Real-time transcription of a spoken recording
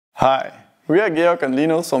Hi, we are Georg and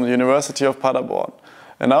Linus from the University of Paderborn.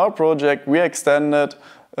 In our project, we extended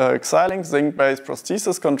a Xilinx ZYNQ-based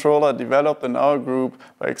prosthesis controller developed in our group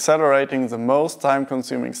by accelerating the most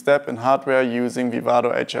time-consuming step in hardware using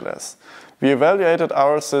Vivado HLS. We evaluated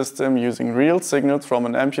our system using real signals from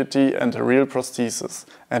an amputee and a real prosthesis.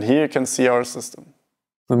 And here you can see our system.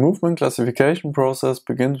 The movement classification process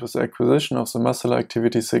begins with the acquisition of the muscular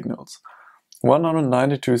activity signals.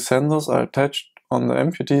 192 sensors are attached on the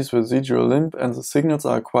amputee's residual limb and the signals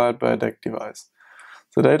are acquired by a DAQ device.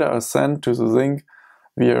 The data are sent to the ZYNQ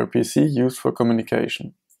via a PC used for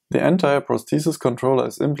communication. The entire prosthesis controller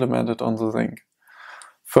is implemented on the ZYNQ.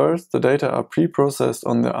 First, the data are pre-processed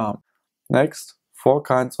on the arm. Next, 4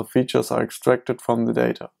 kinds of features are extracted from the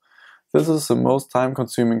data. This is the most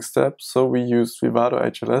time-consuming step, so we used Vivado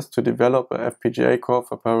HLS to develop a FPGA core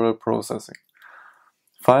for parallel processing.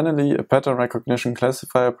 Finally, a pattern recognition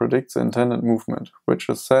classifier predicts the intended movement, which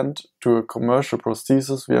is sent to a commercial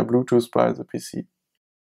prosthesis via Bluetooth by the PC.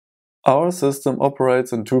 Our system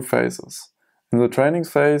operates in 2 phases. In the training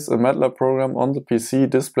phase, a MATLAB program on the PC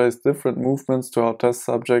displays different movements to our test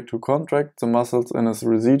subject who contract the muscles in his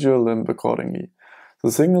residual limb accordingly.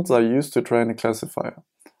 The signals are used to train a classifier.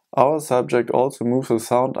 Our subject also moves the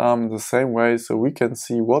sound arm in the same way so we can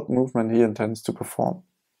see what movement he intends to perform.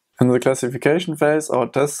 In the classification phase, our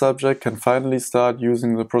test subject can finally start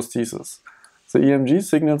using the prosthesis. The EMG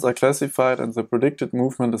signals are classified and the predicted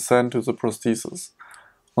movement is sent to the prosthesis.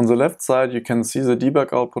 On the left side you can see the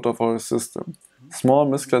debug output of our system. Small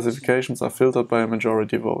misclassifications are filtered by a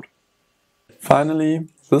majority vote. Finally,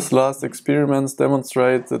 this last experiments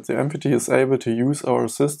demonstrate that the amputee is able to use our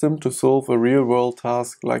system to solve a real-world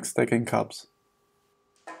task like stacking cups.